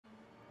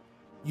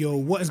Yo,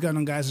 what is going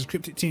on, guys? It's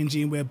Cryptic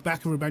TNG and we're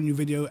back with a brand new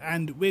video,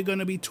 and we're going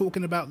to be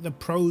talking about the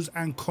pros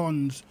and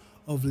cons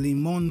of Le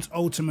Mans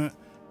Ultimate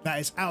that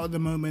is out at the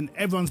moment.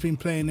 Everyone's been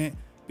playing it,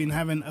 been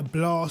having a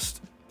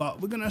blast,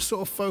 but we're going to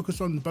sort of focus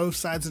on both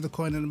sides of the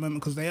coin at the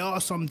moment because there are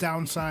some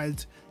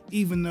downsides,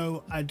 even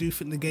though I do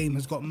think the game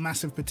has got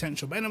massive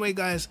potential. But anyway,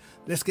 guys,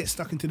 let's get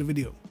stuck into the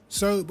video.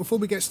 So before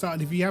we get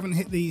started, if you haven't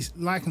hit the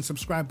like and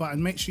subscribe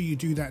button, make sure you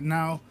do that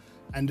now.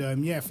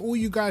 And yeah, for all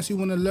you guys who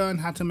want to learn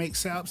how to make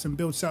setups and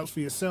build setups for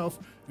yourself,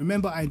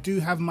 remember I do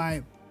have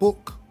my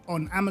book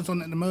on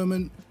Amazon at the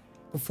moment,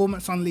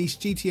 Performance Unleashed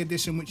GT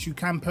Edition, which you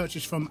can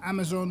purchase from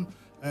Amazon,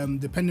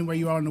 depending where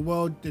you are in the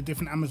world, the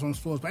different Amazon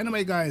stores. But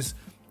anyway, guys,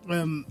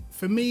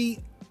 for me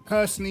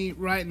personally,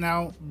 right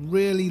now,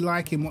 really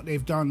liking what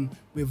they've done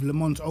with Le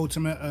Mans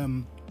Ultimate.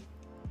 I'm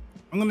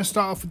going to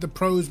start off with the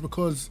pros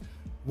because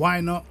why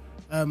not?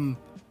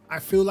 I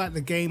feel like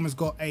the game has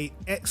got an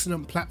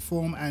excellent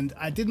platform, and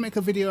I did make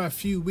a video a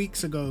few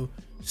weeks ago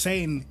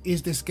saying,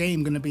 is this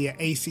game going to be an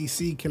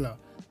ACC killer?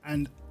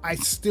 And I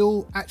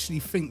still actually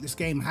think this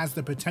game has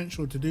the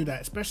potential to do that,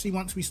 especially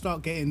once we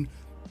start getting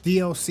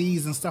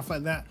DLCs and stuff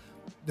like that.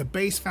 The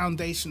base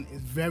foundation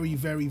is very,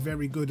 very,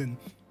 very good, and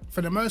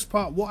for the most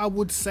part, what I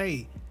would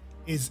say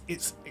is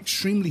it's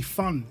extremely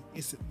fun.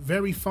 It's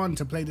very fun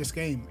to play this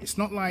game. It's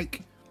not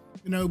like,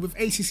 you know, with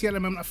ACC at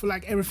the moment, I feel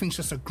like everything's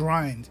just a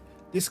grind.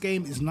 This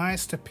game is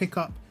nice to pick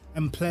up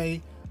and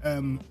play.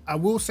 I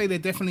will say there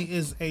definitely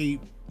is a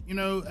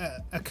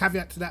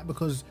caveat to that,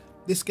 because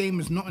this game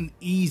is not an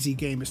easy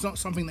game. It's not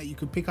something that you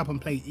could pick up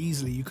and play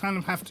easily. You kind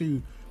of have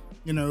to,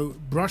 you know,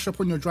 brush up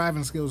on your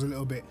driving skills a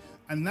little bit.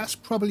 And that's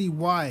probably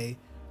why,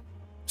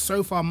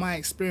 so far, my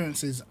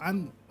experiences,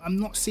 I'm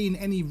not seeing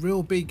any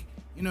real big,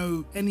 you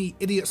know, any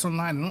idiots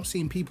online. I'm not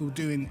seeing people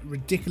doing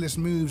ridiculous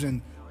moves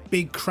and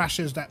big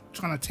crashes that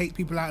trying to take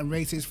people out in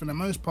races. For the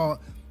most part,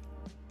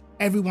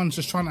 everyone's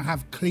just trying to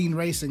have clean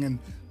racing, and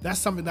that's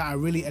something that I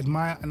really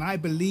admire. And I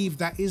believe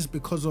that is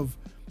because of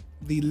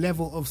the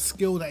level of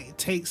skill that it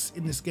takes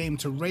in this game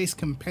to race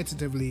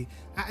competitively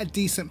at a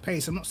decent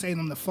pace. I'm not saying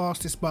I'm the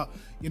fastest, but,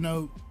 you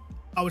know,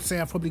 I would say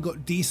I've probably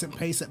got decent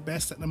pace at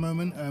best at the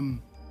moment.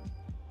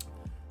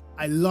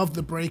 I love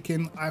the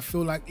braking. I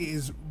feel like it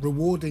is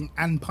rewarding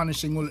and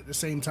punishing all at the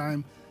same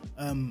time.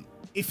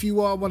 If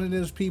you are one of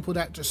those people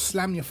that just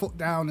slam your foot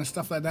down and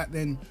stuff like that,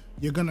 then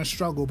you're gonna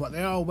struggle. But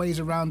there are ways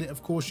around it.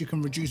 Of course, you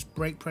can reduce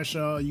brake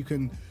pressure. You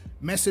can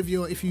mess with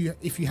your, if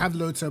you have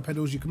load cell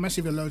pedals, you can mess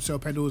with your load cell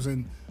pedals,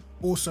 and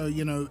also,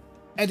 you know,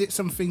 edit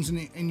some things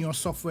in your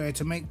software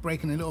to make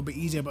braking a little bit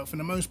easier. But for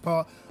the most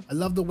part, I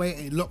love the way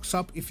it locks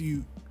up if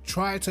you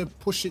try to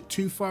push it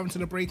too far into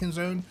the braking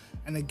zone.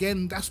 And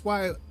again, that's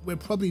why we're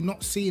probably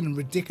not seeing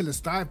ridiculous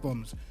dive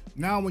bombs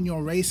now when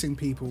you're racing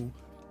people.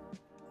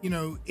 You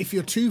know, if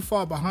you're too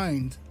far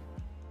behind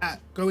at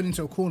going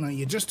into a corner,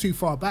 you're just too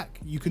far back.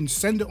 You can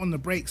send it on the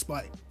brakes,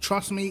 but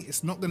trust me,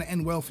 it's not going to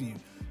end well for you.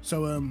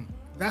 So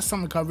that's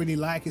something I really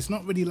like. It's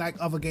not really like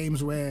other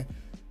games where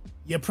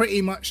you're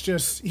pretty much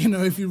just, you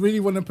know, if you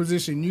really want a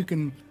position, you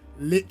can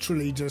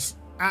literally just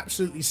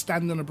absolutely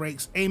stand on the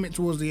brakes, aim it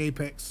towards the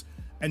apex,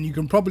 and you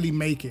can probably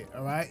make it.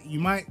 All right, you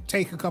might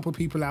take a couple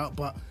people out,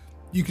 but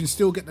you can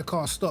still get the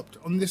car stopped.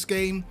 On this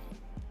game,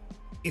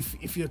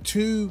 if you're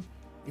too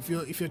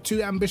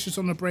ambitious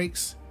on the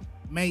brakes,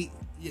 mate,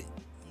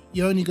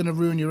 you're only going to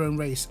ruin your own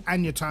race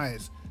and your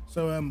tires.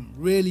 So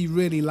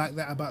really like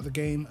that about the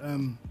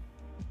game.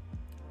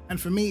 And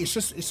for me, it's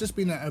just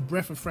been a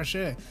breath of fresh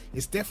air.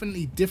 It's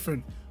definitely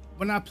different.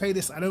 When I play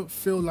this, I don't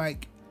feel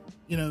like,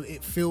 you know,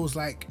 it feels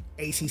like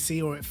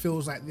ACC or it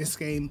feels like this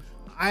game.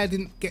 I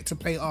didn't get to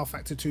play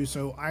rFactor 2,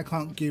 so I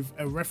can't give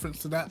a reference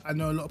to that. I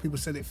know a lot of people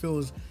said it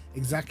feels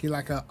exactly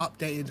like an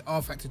updated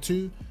rFactor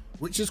 2,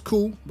 which is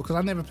cool because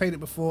I never played it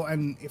before.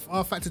 And if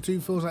rFactor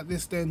 2 feels like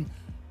this, then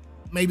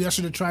maybe I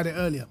should have tried it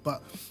earlier.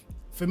 But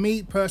for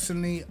me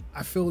personally,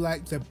 I feel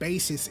like the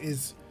basis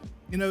is,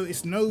 you know,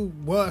 it's no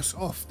worse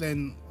off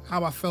than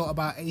how I felt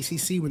about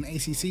ACC when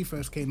ACC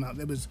first came out.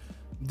 There was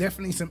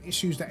definitely some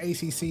issues that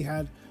ACC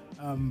had,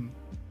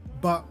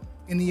 but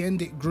in the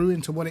end it grew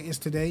into what it is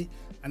today,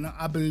 and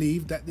I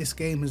believe that this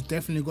game has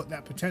definitely got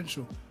that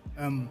potential.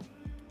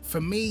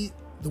 For me,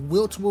 the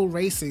wheel-to-wheel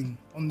racing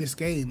on this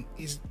game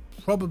is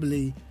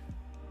probably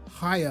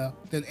higher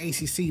than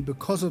ACC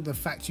because of the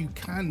fact you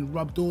can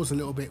rub doors a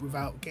little bit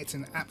without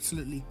getting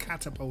absolutely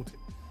catapulted,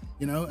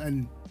 you know.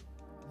 And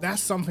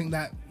that's something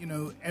that, you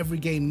know, every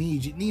game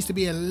needs. It needs to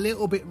be a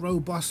little bit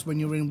robust when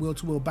you're in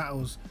wheel-to-wheel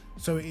battles,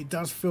 so it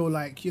does feel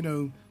like, you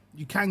know,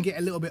 you can get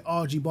a little bit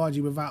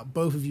argy-bargy without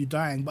both of you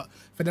dying. But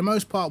for the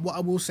most part, what I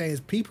will say is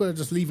people are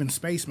just leaving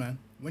space, man.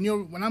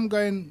 When I'm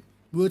going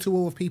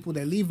wheel-to-wheel with people,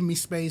 they're leaving me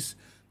space.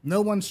 No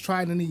one's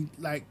trying any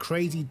like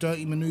crazy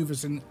dirty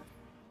maneuvers, and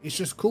it's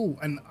just cool.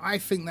 And I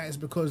think that is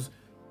because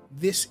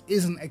this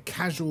isn't a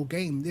casual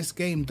game. This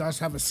game does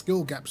have a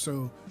skill gap,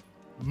 so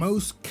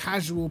most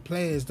casual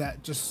players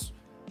that just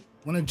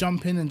want to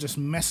jump in and just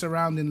mess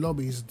around in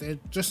lobbies, they're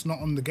just not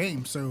on the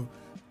game. So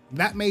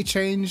that may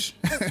change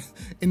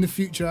in the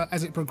future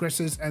as it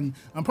progresses, and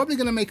I'm probably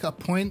going to make a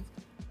point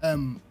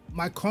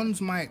My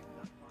cons might,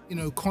 you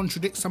know,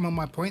 contradict some of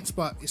my points,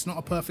 but it's not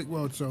a perfect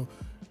world, so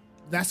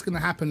that's gonna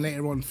happen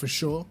later on for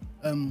sure.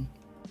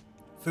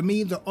 For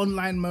me, the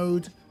online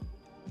mode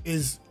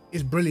is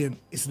brilliant.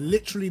 It's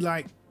literally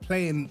like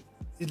playing.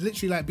 It's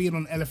literally like being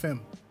on LFM.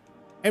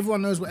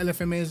 Everyone knows what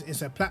LFM is.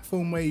 It's a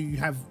platform where you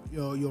have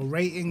your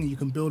rating, and you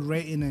can build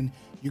rating, and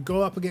you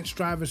go up against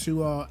drivers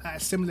who are at a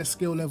similar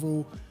skill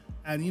level,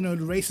 and you know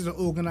the races are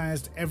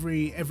organized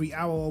every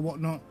hour or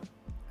whatnot.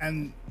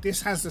 And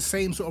this has the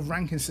same sort of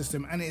ranking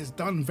system, and it's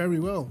done very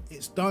well.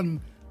 It's done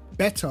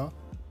better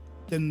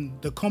than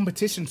the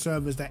competition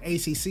servers that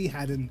ACC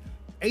had, and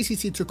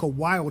ACC took a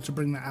while to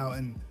bring that out.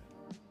 And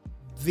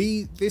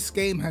this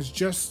game has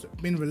just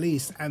been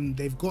released, and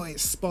they've got it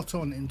spot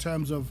on in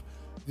terms of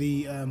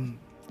the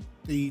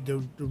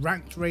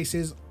ranked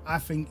races. I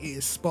think it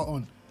is spot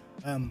on.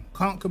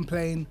 Can't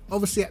complain.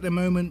 Obviously at the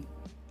moment,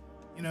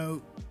 you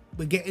know,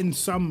 we're getting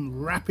some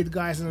rapid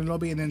guys in the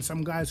lobby and then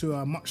some guys who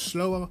are much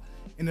slower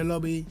in the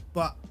lobby,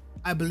 but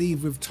I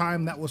believe with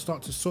time that will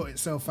start to sort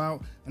itself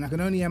out, and I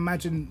can only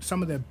imagine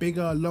some of the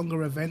bigger,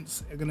 longer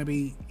events are going to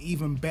be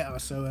even better.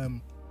 So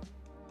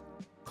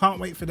can't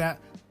wait for that.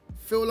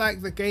 Feel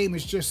like the game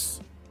is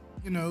just,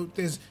 you know,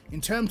 there's,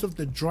 in terms of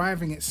the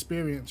driving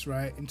experience,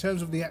 right, in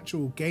terms of the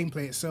actual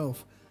gameplay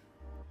itself,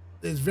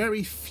 there's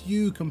very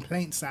few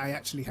complaints that I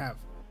actually have.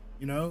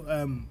 You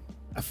know,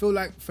 I feel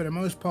like for the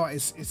most part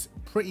it's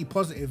pretty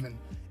positive and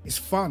it's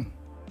fun.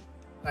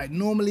 Like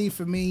normally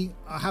for me,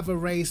 I have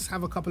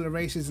a couple of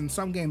races, and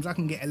some games I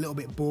can get a little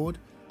bit bored,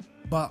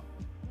 but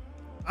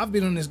I've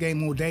been on this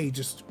game all day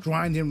just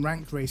grinding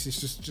ranked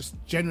races, just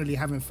generally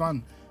having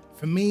fun.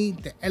 For me,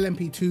 the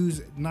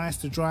LMP2's nice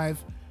to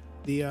drive.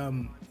 The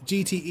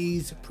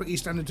GTE's pretty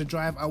standard to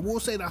drive. I will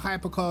say the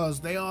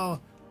hypercars, they are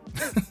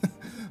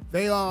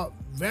they are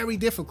very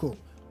difficult.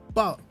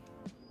 But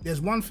there's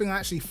one thing I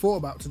actually thought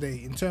about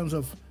today in terms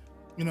of,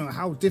 you know,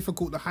 how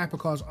difficult the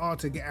hypercars are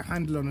to get a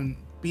handle on and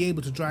be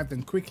able to drive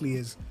them quickly,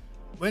 is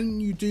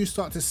when you do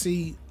start to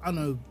see, I don't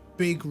know,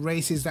 big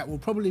races that will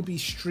probably be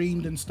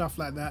streamed and stuff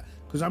like that,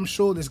 because I'm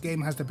sure this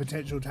game has the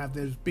potential to have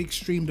those big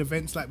streamed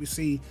events like we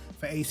see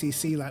for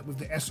ACC, like with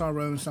the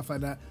SRO and stuff like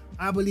that.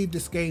 I believe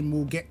this game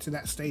will get to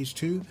that stage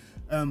too.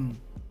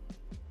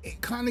 It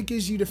kind of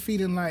gives you the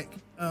feeling like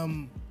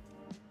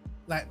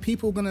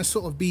people are gonna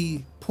sort of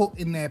be put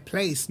in their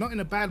place, not in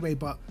a bad way,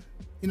 but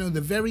you know, the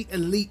very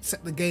elites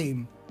at the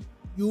game,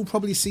 you'll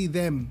probably see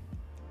them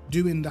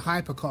doing the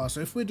hypercar.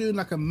 So if we're doing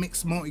like a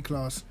mixed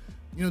multi-class,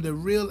 you know, the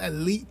real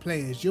elite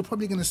players, you're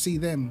probably going to see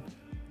them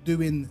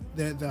doing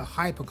the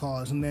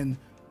hypercars, and then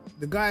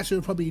the guys who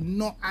are probably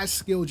not as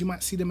skilled, you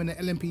might see them in the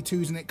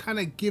LMP2s, and it kind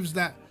of gives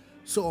that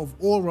sort of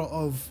aura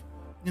of,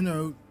 you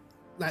know,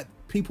 like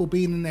people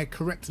being in their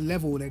correct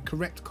level, their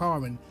correct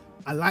car, and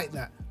I like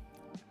that.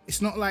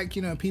 It's not like,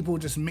 you know, people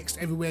just mixed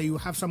everywhere. You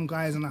have some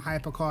guys in a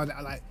hypercar that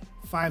are like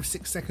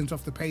 5-6 seconds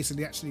off the pace of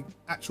the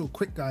actual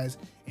quick guys.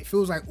 It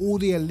feels like all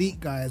the elite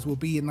guys will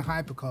be in the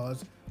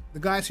hypercars. The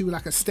guys who are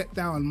like a step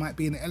down might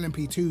be in the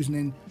LMP2s, and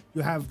then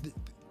you have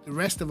the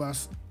rest of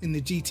us in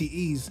the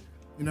GTEs,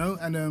 you know.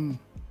 And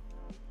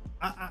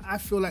I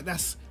feel like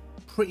that's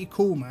pretty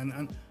cool, man,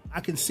 and I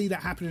can see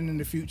that happening in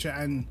the future.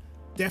 And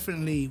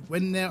definitely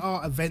when there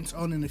are events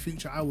on in the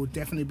future, I will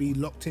definitely be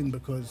locked in,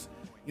 because,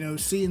 you know,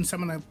 seeing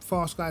some of the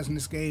fast guys in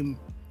this game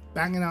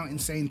banging out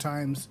insane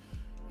times,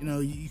 you know,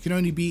 you can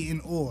only be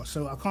in awe.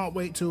 So I can't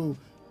wait till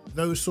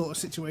those sort of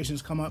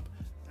situations come up.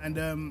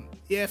 And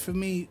yeah, for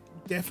me,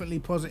 definitely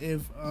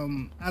positive.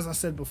 As I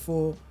said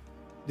before,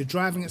 the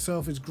driving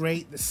itself is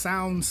great. The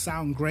sounds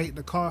sound great.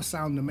 The cars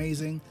sound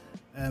amazing.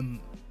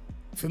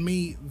 For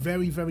me,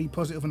 very, very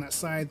positive on that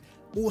side.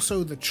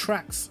 Also, the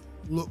tracks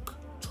look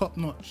top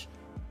notch.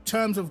 In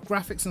terms of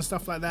graphics and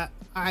stuff like that,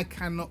 I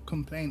cannot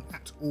complain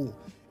at all.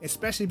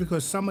 Especially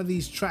because some of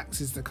these tracks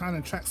is the kind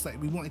of tracks that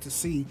we wanted to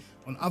see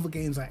on other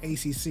games like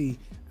ACC.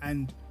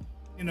 And,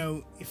 you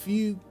know, if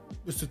you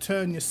was to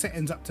turn your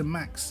settings up to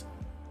max,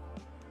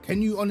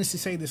 can you honestly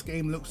say this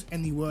game looks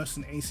any worse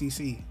than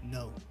ACC?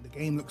 No, the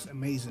game looks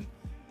amazing.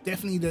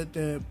 Definitely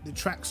the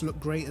tracks look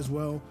great as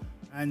well.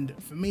 And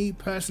for me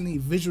personally,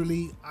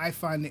 visually, I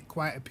find it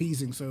quite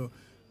appeasing. So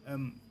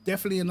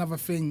definitely another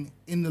thing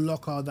in the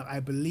locker that I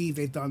believe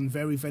they've done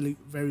very, very,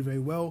 very, very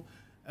well.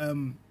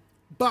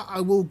 But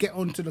I will get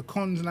on to the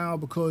cons now,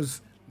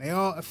 because there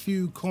are a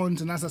few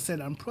cons, and as I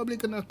said, I'm probably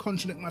going to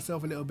contradict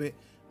myself a little bit,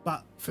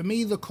 but for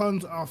me the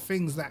cons are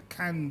things that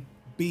can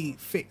be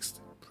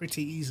fixed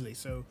pretty easily.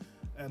 So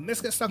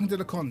let's get stuck into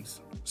the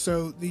cons.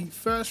 So the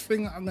first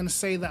thing I'm going to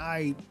say that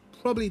I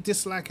probably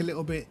dislike a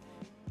little bit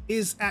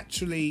is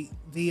actually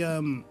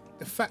the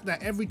fact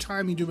that every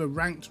time you do a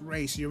ranked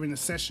race, you're in a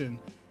session,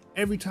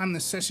 every time the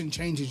session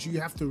changes, you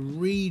have to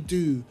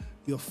redo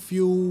your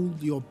fuel,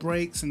 your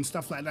brakes and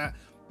stuff like that.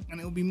 And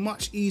it will be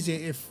much easier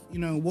if, you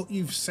know, what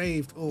you've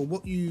saved or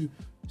what you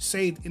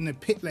saved in the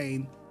pit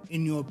lane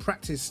in your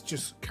practice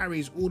just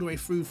carries all the way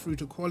through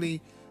to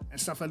quali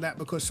and stuff like that,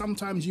 because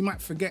sometimes you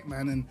might forget,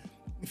 man. And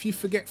if you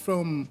forget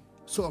from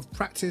sort of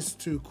practice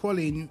to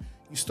quali, and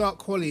you start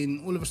quali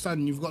and all of a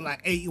sudden you've got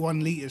like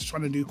 81 liters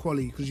trying to do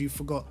quali because you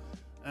forgot.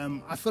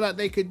 I feel like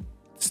they could,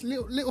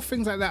 little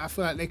things like that, I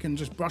feel like they can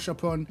just brush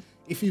up on.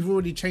 If you've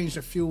already changed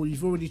the fuel,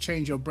 you've already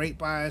changed your brake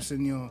bias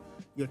and your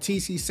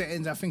TC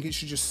settings, I think it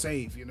should just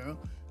save, you know,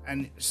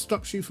 and it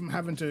stops you from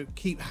having to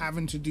keep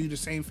do the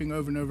same thing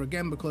over and over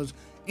again, because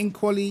in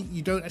quali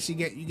you don't actually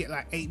you get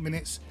like 8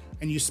 minutes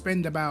and you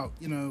spend about,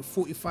 you know,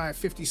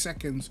 45-50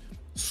 seconds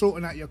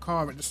sorting out your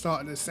car at the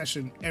start of the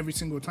session every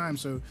single time.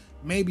 So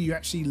maybe you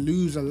actually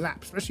lose a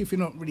lap, especially if you're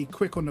not really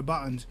quick on the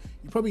buttons.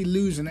 You probably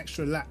lose an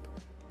extra lap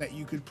that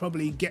you could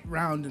probably get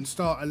round and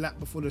start a lap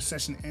before the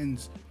session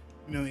ends,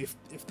 you know,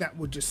 if that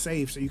would just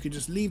save. So you could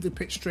just leave the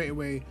pit straight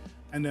away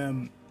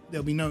and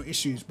there'll be no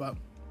issues. But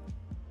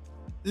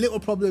little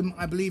problem,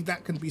 I believe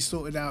that can be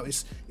sorted out.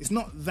 It's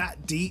not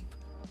that deep,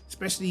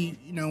 especially,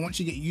 you know, once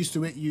you get used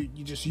to it, you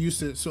just used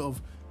to sort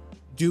of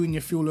doing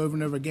your fuel over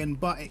and over again,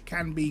 but it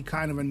can be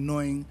kind of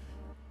annoying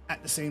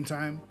at the same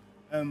time.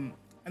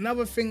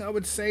 Another thing I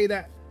would say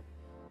that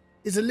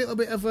is a little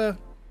bit of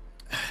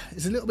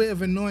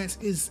annoyance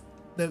is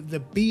the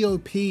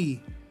BOP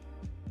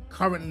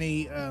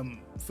currently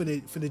for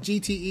the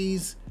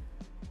GTEs.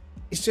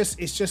 It's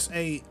just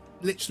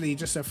literally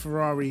just a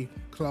Ferrari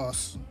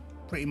class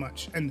pretty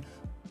much. And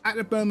at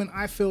the moment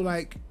I feel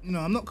like, you know,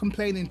 I'm not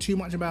complaining too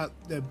much about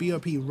the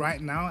BOP right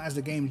now as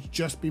the game's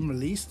just been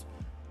released,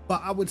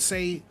 but I would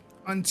say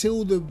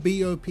until the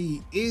BOP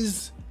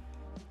is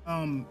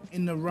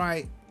in the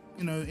right,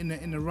 you know,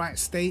 in the right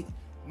state,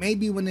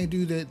 maybe when they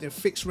do the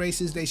fixed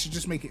races, they should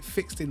just make it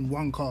fixed in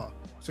one car.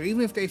 So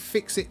even if they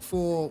fix it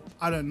for,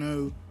 I don't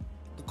know,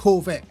 the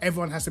Corvette,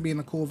 everyone has to be in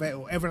a Corvette,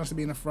 or everyone has to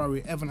be in a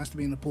Ferrari, everyone has to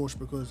be in a Porsche,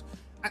 because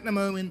at the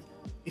moment,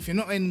 if you're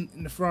not in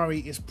the Ferrari,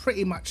 it's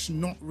pretty much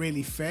not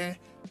really fair.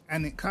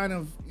 And it kind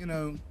of, you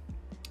know,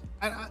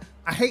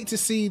 I hate to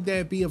see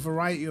there be a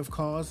variety of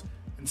cars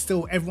and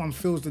still everyone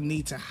feels the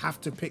need to have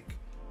to pick,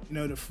 you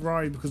know, the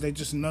Ferrari, because they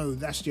just know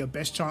that's your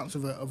best chance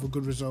of a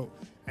good result.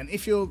 And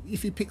if you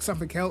pick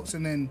something else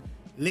and then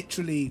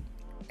literally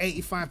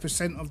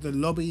 85% of the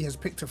lobby has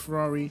picked a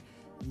Ferrari,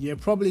 you're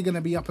probably going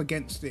to be up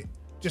against it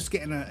just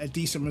getting a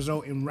decent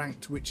result in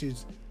ranked, which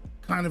is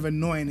kind of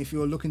annoying if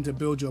you're looking to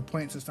build your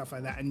points and stuff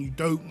like that and you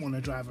don't want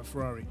to drive a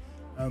Ferrari.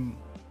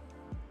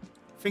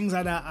 Things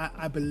like that,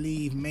 I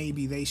believe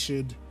maybe they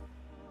should,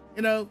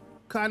 you know,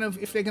 kind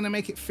of, if they're going to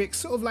make it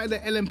fixed, sort of like the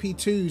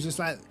LMP2s, it's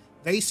like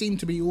they seem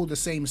to be all the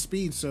same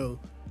speed, so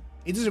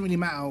it doesn't really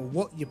matter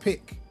what you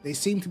pick, they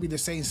seem to be the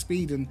same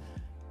speed, and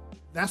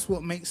that's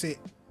what makes it,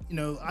 you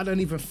know, I don't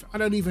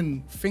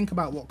even think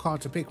about what car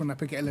to pick when I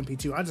pick an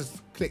LMP2. I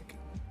just click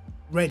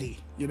ready,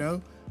 you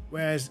know.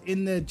 Whereas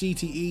in the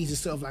GTEs, it's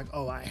sort of like,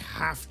 oh, I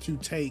have to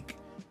take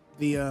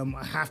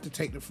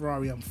the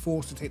Ferrari. I'm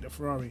forced to take the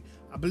Ferrari.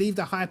 I believe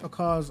the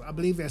hypercars, I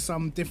believe there's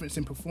some difference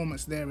in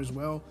performance there as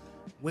well,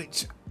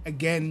 which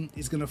again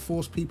is going to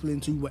force people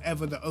into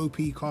whatever the OP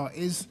car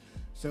is.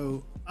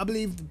 So I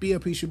believe the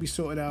BOP should be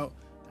sorted out,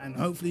 and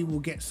hopefully we'll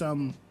get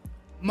some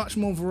much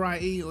more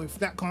variety. Or if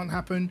that can't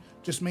happen,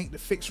 just make the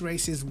fixed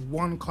races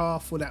one car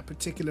for that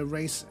particular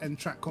race and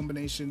track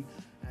combination.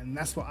 And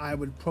that's what I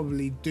would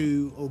probably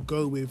do or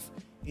go with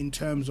in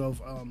terms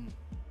of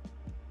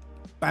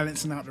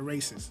balancing out the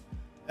races.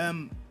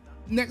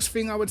 Next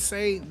thing I would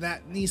say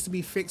that needs to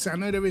be fixed, I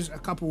know there is a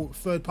couple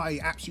third-party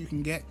apps you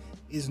can get,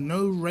 is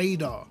no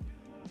radar.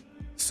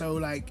 So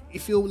like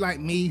if you're like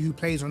me who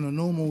plays on a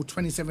normal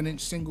 27-inch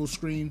single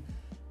screen,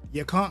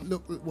 you can't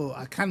look, well,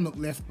 I can look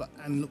left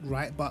and look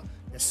right, but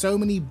there's so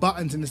many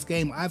buttons in this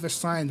game. I've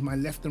assigned my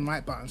left and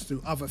right buttons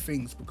to other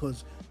things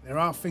because there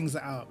are things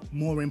that are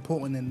more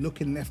important than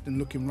looking left and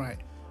looking right.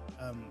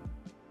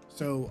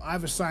 So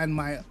I've assigned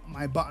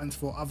my buttons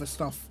for other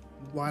stuff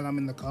while I'm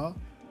in the car.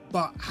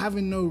 But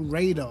having no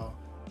radar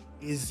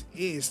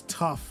is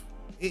tough.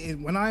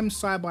 When I'm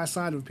side by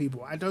side with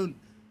people, I don't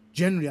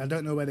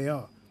know where they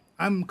are.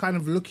 I'm kind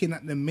of looking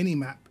at the mini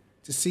map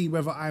to see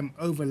whether I'm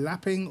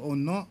overlapping or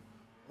not,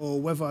 or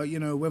whether, you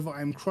know, whether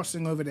I'm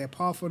crossing over their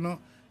path or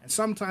not. And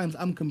sometimes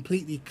I'm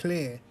completely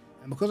clear,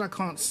 and because I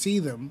can't see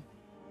them,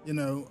 you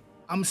know,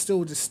 I'm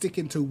still just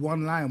sticking to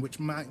one line, which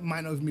might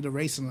not even be the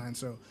racing line.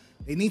 So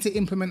they need to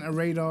implement a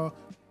radar.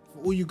 For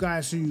all you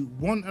guys who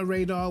want a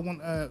radar,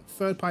 want a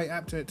third-party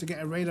app to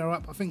get a radar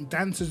up, I think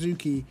Dan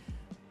Suzuki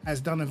has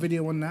done a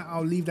video on that.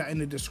 I'll leave that in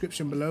the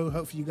description below.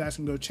 Hopefully you guys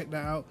can go check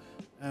that out.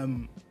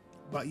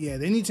 But yeah,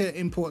 they need to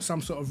import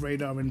some sort of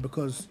radar in,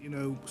 because, you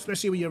know,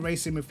 especially when you're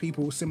racing with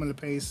people similar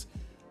pace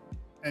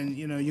and,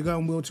 you know, you're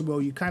going wheel to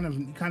wheel, you kind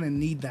of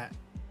need that,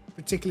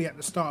 particularly at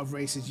the start of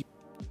races.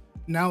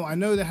 Now, I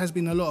know there has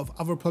been a lot of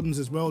other problems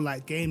as well,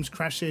 like games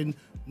crashing,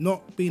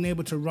 not being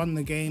able to run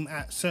the game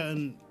at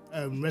certain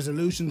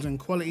resolutions and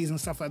qualities and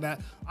stuff like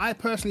that. I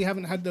personally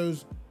haven't had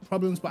those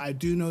problems, but I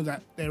do know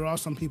that there are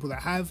some people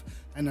that have,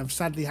 and have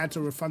sadly had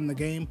to refund the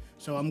game.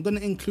 So I'm going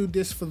to include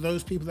this for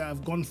those people that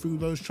have gone through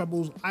those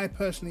troubles. I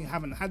personally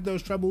haven't had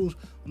those troubles.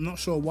 I'm not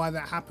sure why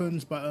that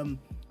happens, but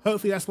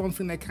hopefully that's one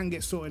thing they can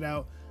get sorted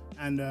out.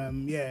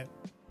 And yeah,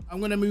 I'm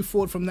going to move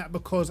forward from that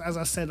because, as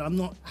I said, I'm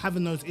not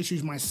having those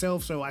issues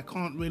myself, so I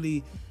can't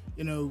really,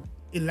 you know,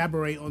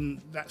 elaborate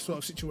on that sort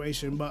of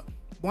situation. But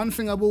one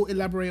thing I will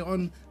elaborate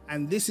on,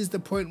 and this is the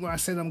point where I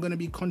said I'm going to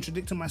be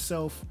contradicting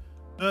myself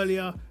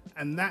earlier,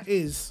 and that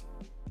is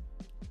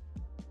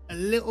a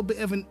little bit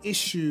of an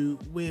issue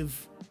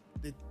with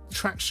the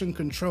traction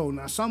control.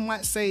 Now, some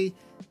might say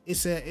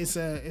it's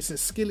a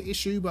skill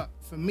issue, but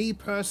for me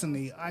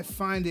personally, I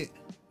find it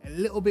a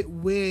little bit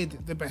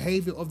weird, the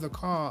behavior of the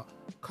car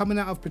coming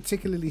out of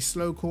particularly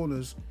slow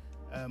corners.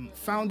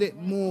 Found it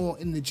more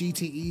in the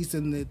GTEs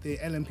than the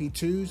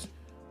LMP2s,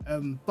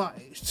 but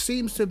it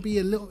seems to be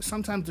a little,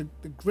 sometimes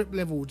the grip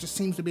level just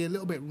seems to be a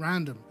little bit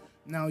random.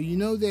 Now, you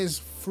know, there's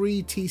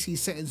 3 TC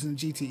settings in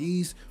the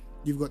GTEs.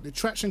 You've got the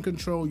traction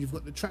control, you've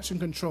got the traction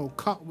control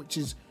cut, which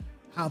is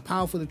how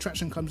powerful the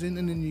traction comes in,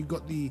 and then you've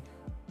got the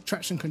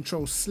traction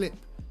control slip.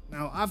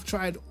 Now, I've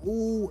tried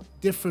all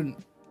different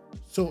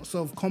sorts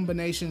of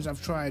combinations.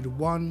 I've tried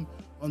 1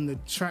 on the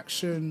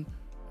traction,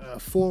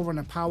 4 on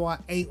the power,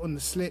 8 on the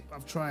slip.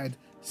 I've tried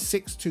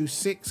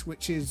 6-2-6,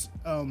 which is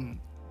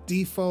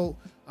default.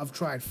 I've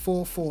tried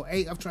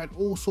 4-4-8. I've tried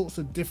all sorts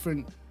of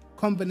different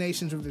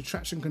combinations of the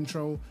traction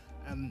control.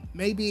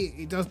 Maybe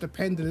it does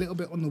depend a little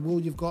bit on the wheel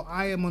you've got.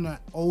 I am on an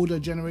older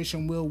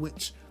generation wheel,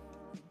 which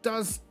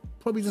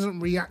probably doesn't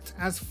react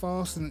as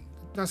fast, and it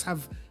does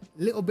have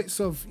little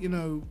bits of,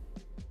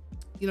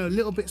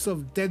 little bits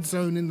of dead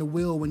zone in the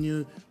wheel when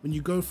you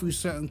go through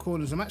certain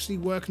corners. I'm actually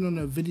working on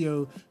a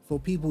video for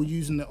people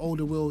using the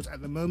older wheels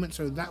at the moment,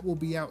 so that will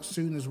be out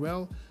soon as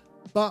well.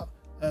 But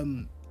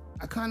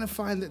I kind of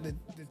find that the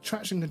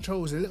traction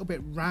control is a little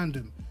bit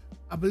random.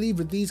 I believe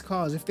with these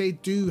cars, if they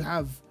do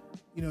have,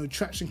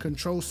 traction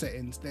control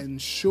settings, then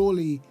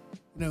surely,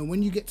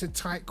 when you get to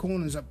tight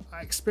corners,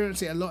 I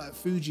experience it a lot at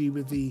Fuji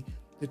with the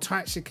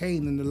tight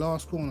chicane in the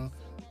last corner.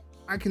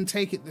 I can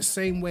take it the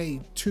same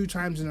way 2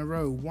 times in a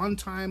row. One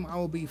time I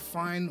will be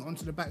fine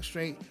onto the back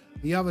straight.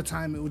 The other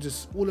time it will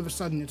just, all of a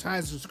sudden your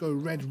tires just go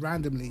red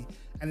randomly,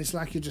 and it's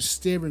like you're just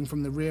steering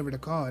from the rear of the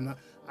car, and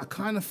I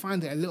kind of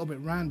find it a little bit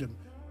random.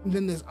 And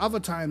then there's other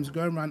times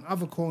going around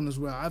other corners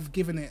where I've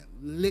given it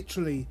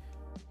literally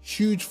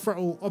huge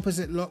throttle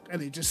opposite lock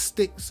and it just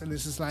sticks, and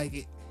it's just like,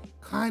 it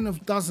kind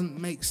of doesn't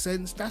make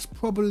sense. That's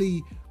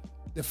probably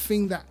the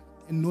thing that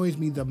annoys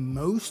me the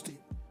most,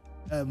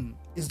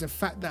 is the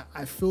fact that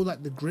I feel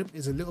like the grip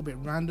is a little bit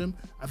random.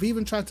 I've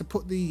even tried to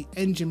put the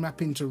engine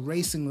map into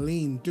racing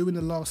lean, doing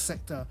the last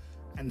sector,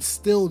 and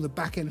still the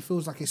back end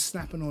feels like it's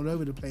snapping all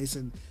over the place,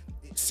 and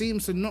it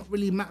seems to not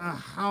really matter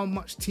how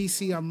much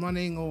TC I'm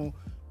running or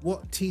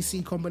what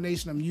TC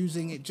combination I'm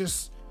using. It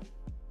just,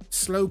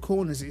 slow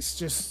corners, it's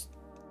just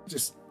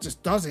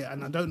does it,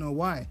 and I don't know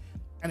why.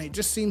 And it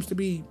just seems to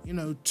be,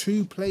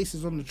 2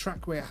 places on the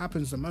track where it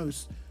happens the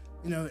most.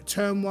 At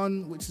turn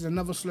 1, which is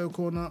another slow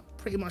corner,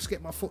 pretty much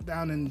get my foot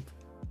down and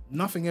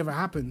nothing ever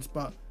happens.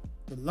 But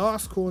the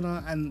last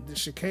corner and the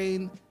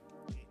chicane,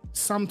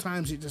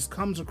 sometimes it just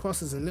comes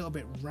across as a little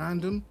bit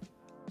random.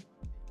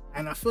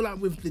 And I feel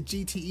like with the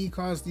GTE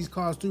cars, these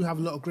cars do have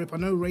a lot of grip. I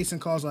know racing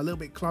cars are a little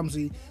bit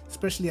clumsy,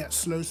 especially at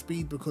slow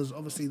speed, because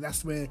obviously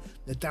that's where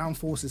the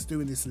downforce is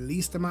doing its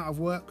least amount of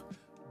work.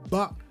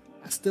 But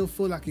I still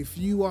feel like if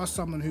you are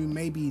someone who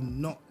maybe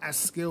not as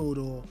skilled,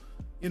 or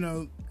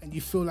and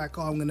you feel like,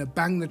 oh, I'm gonna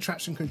bang the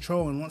traction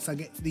control, and once I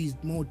get to these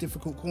more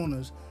difficult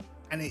corners,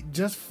 and it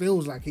just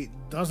feels like it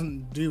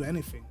doesn't do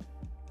anything.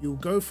 You'll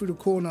go through the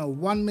corner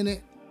 1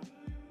 minute,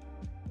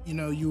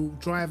 you'll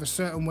drive a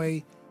certain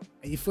way,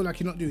 and you feel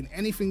like you're not doing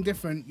anything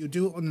different. You'll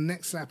do it on the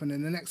next lap, and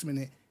then the next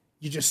minute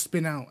you just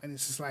spin out, and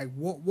it's just like,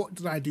 what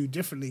did I do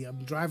differently?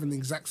 I'm driving the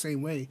exact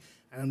same way,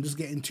 and I'm just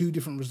getting 2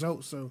 different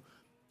results. So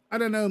I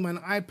don't know, man.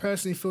 I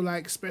personally feel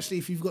like, especially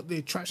if you've got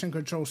the traction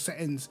control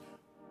settings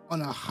on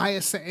a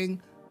higher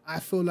setting, I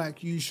feel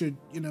like you should,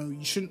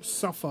 you shouldn't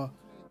suffer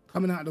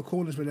coming out of the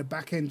corners where the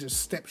back end just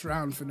steps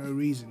around for no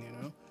reason,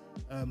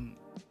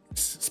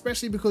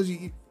 especially because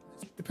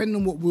depending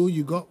on what wheel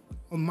you got.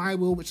 On my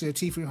wheel, which is a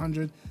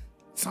T300,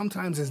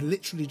 sometimes there's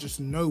literally just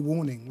no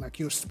warning. Like,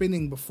 you're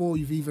spinning before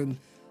you even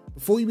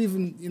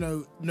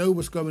know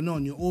what's going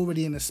on. You're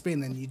already in a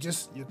spin, and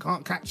you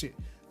can't catch it.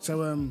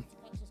 So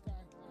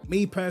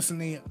me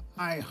personally,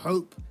 I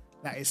hope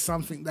that is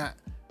something that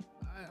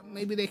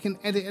maybe they can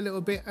edit a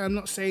little bit. I'm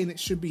not saying it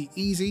should be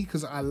easy,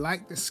 because I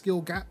like the skill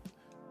gap,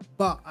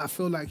 but I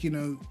feel like,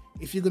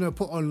 if you're gonna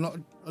put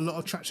on a lot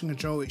of traction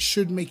control, it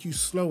should make you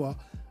slower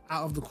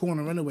out of the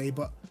corner anyway.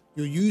 But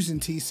you're using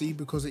TC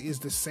because it is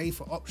the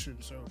safer option.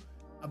 So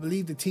I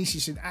believe the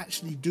TC should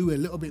actually do a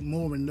little bit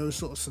more in those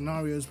sort of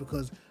scenarios,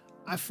 because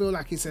I feel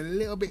like it's a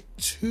little bit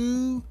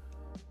too,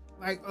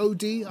 like,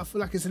 OD. I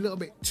feel like it's a little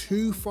bit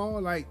too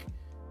far. Like,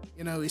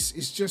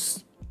 it's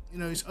just,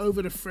 it's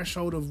over the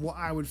threshold of what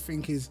I would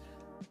think is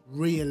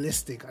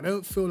realistic. I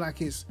don't feel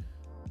like it's,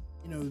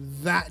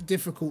 that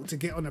difficult to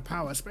get on the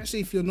power, especially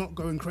if you're not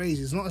going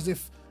crazy. It's not as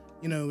if,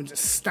 just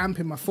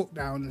stamping my foot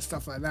down and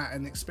stuff like that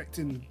and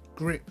expecting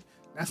grip.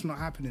 That's not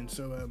happening.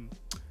 So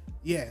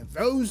yeah,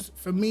 those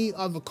for me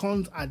are the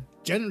cons. I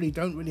generally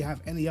don't really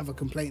have any other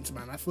complaints,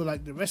 man. I feel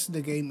like the rest of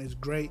the game is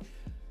great.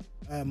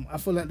 I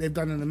feel like they've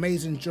done an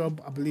amazing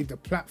job. I believe the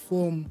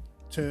platform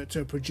to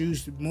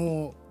produce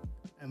more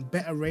and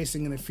better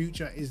racing in the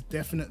future is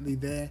definitely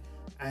there,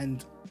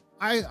 and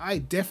I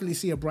definitely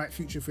see a bright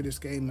future for this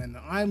game, and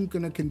I'm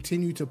gonna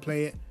continue to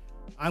play it.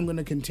 I'm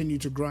gonna continue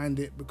to grind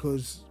it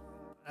because,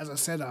 as I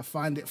said, I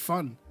find it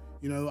fun.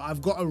 You know,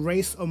 I've got a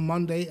race on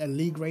Monday, a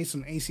league race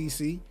on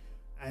ACC,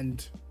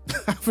 and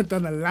I haven't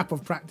done a lap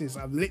of practice.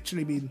 I've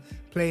literally been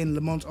playing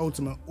Le Mans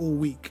Ultimate all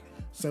week.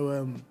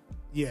 So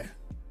yeah,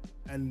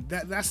 and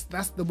that's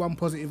the one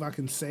positive I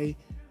can say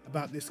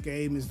about this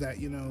game is that,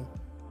 you know,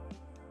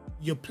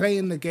 you're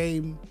playing the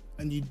game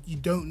and you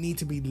don't need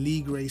to be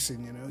league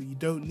racing. You know, you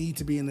don't need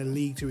to be in a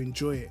league to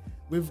enjoy it.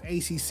 With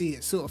ACC,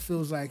 it sort of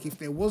feels like if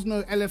there was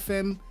no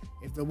LFM,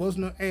 if there was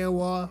no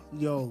AOR,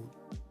 yo,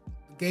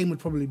 the game would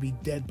probably be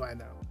dead by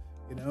now.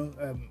 You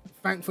know,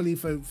 thankfully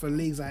for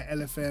leagues like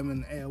LFM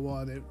and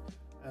AOR,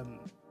 they're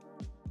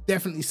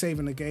definitely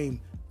saving the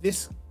game.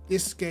 This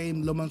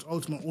game, Le Mans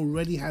Ultimate,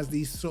 already has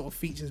these sort of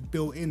features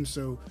built in,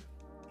 so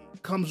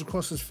it comes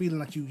across as feeling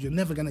like you're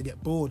never gonna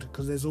get bored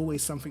because there's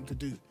always something to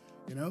do.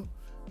 You know.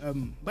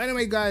 But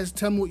anyway, guys,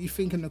 tell me what you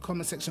think in the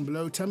comment section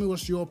below. Tell me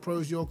what's your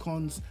pros, your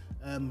cons.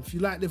 If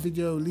you like the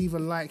video, leave a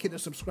like, hit the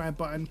subscribe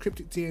button.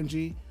 Cryptic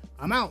TNG,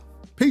 I'm out.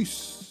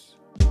 Peace.